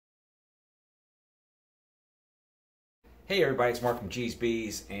Hey everybody, it's Mark from G's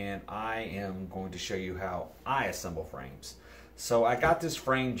Bees, and I am going to show you how I assemble frames. So I got this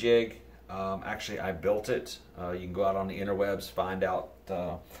frame jig. Actually, I built it. You can go out on the interwebs, find out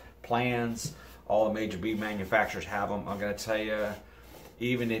plans. All the major bee manufacturers have them. I'm going to tell you,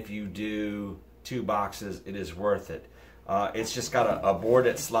 even if you do 2 boxes, it is worth it. It's just got a board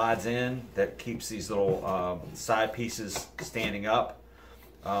that slides in that keeps these little side pieces standing up.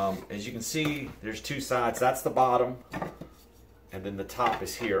 As you can see, there's 2 sides. That's the bottom, and then the top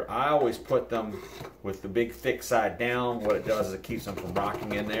is here. I always put them with the big thick side down. What it does is it keeps them from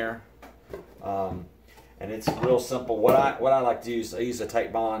rocking in there. And it's real simple. What I like to use, I use a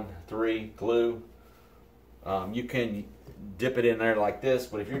Titebond 3 glue. You can dip it in there like this,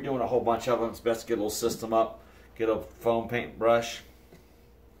 but if you're doing a whole bunch of them, it's best to get a little system up. Get a foam paint brush.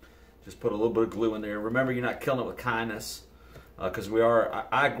 Just put a little bit of glue in there. Remember, you're not killing it with kindness. Because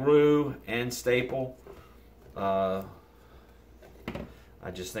I glue and staple. I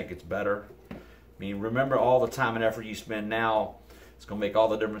just think it's better. I mean, remember all the time and effort you spend now. It's going to make all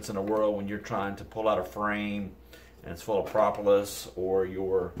the difference in the world when you're trying to pull out a frame and it's full of propolis, or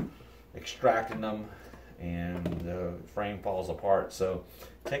you're extracting them and the frame falls apart. So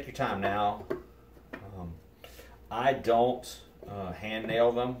take your time now. I don't hand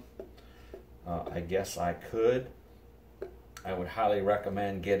nail them. I guess I could. I would highly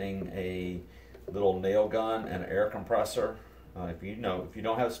recommend getting a little nail gun and an air compressor. If you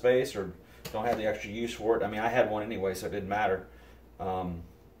don't have space or don't have the extra use for it. I mean, I had one anyway, so it didn't matter. I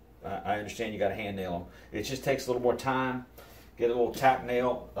understand you got to hand nail them. It just takes a little more time. Get a little tack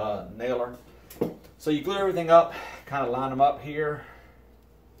nailer. So you glue everything up, kind of line them up here.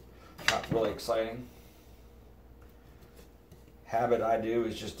 Not really exciting. Habit I do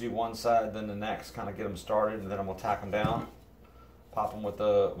is just do one side, then the next, kind of get them started, and then I'm gonna tack them down. Pop them with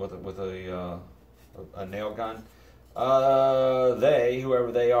a nail gun.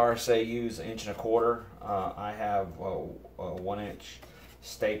 Whoever they are, say use 1 1/4 inch. I have 1 inch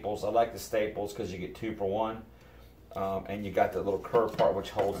staples. I like the staples because you get 2 for 1, and you got the little curved part which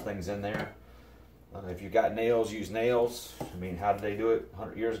holds things in there. If you got nails, use nails. I mean, how did they do it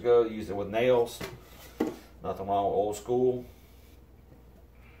 100 years ago? They used it with nails. Nothing wrong with old school.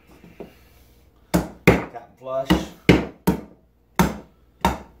 Tap and flush.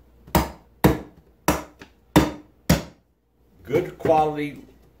 Good quality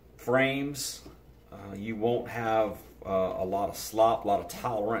frames. You won't have a lot of slop, a lot of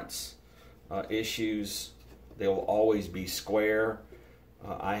tolerance issues. They will always be square.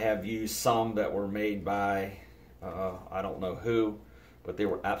 I have used some that were made by I don't know who, but they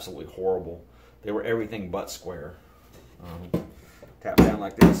were absolutely horrible. They were everything but square. Tap down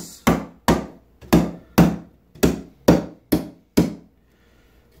like this.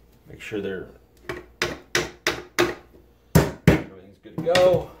 Make sure everything's good to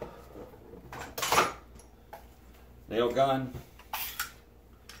go. Nail gun.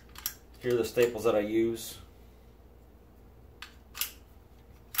 Here are the staples that I use.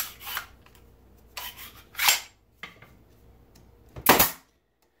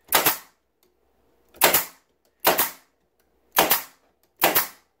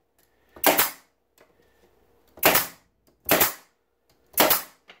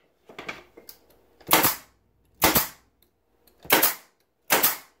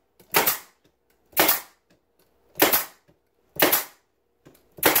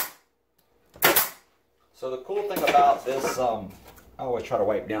 So the cool thing about this, I always try to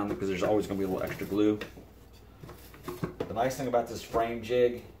wipe down because there's always going to be a little extra glue. The nice thing about this frame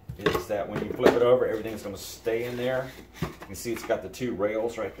jig is that when you flip it over, everything's going to stay in there. You can see it's got the 2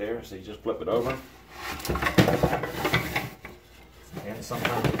 rails right there, so you just flip it over. And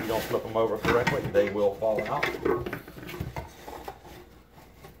sometimes if you don't flip them over correctly, they will fall out.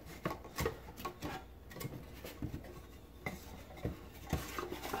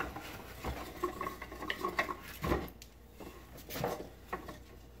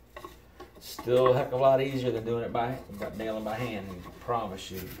 Still a heck of a lot easier than doing it by nailing by hand. I promise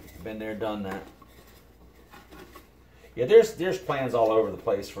you, been there, done that. Yeah, there's plans all over the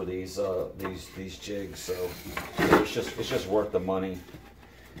place for these jigs, so it's just worth the money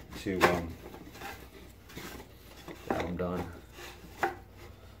to have them done.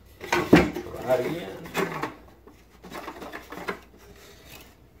 Try it again.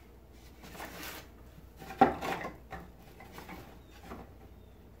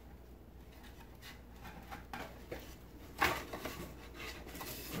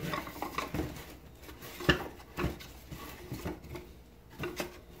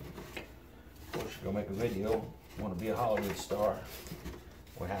 Go make a video. Want to be a Hollywood star.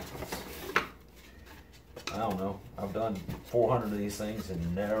 What happens? I don't know. I've done 400 of these things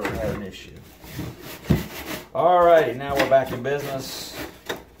and never had an issue. Alrighty, now we're back in business.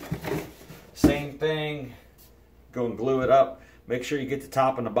 Same thing. Go and glue it up. Make sure you get the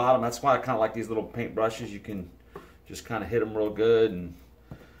top and the bottom. That's why I kind of like these little paint brushes. You can just kind of hit them real good and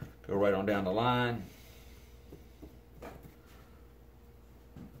go right on down the line.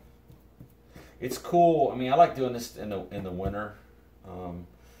 It's cool. I mean, I like doing this in the winter.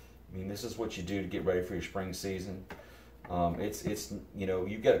 I mean, this is what you do to get ready for your spring season. It's you know,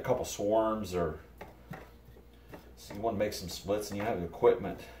 you get a couple swarms, or so you want to make some splits, and you have the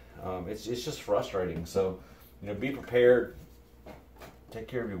equipment. It's just frustrating. So, you know, be prepared. Take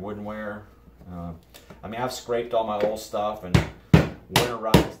care of your woodenware. I mean, I've scraped all my old stuff and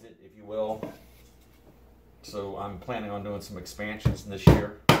winterized it, if you will. So I'm planning on doing some expansions this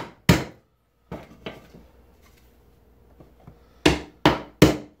year.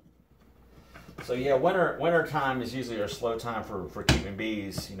 So yeah, winter time is usually our slow time for keeping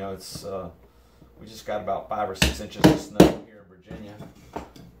bees. You know, it's we just got about 5 or 6 inches of snow here in Virginia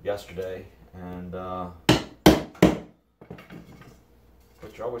yesterday, and but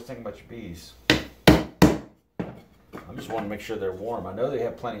you're always thinking about your bees. I'm just wanting to make sure they're warm. I know they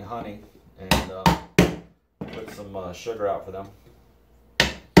have plenty of honey, and put some sugar out for them.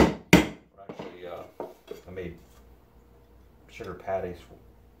 Actually, I made sugar patties.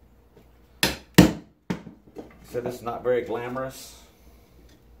 So this is not very glamorous,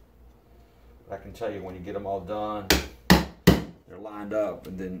 but I can tell you when you get them all done, they're lined up,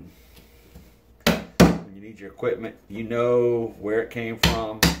 and then when you need your equipment, you know where it came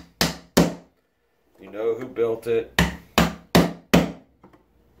from, you know who built it,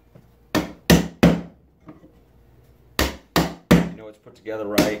 you know it's put together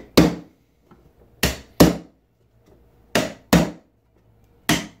right.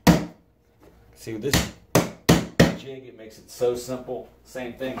 See this jig, it makes it so simple.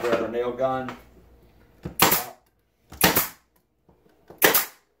 Same thing, grab our nail gun.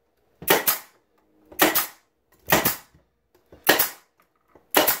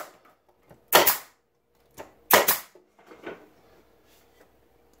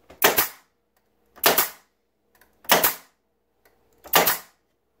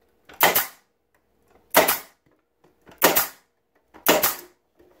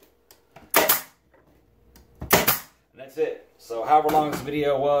 That's it. So however long this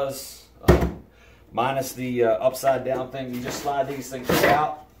video was, minus the upside down thing, you just slide these things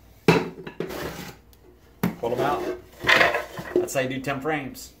out, pull them out. That's how you do 10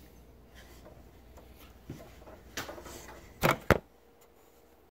 frames.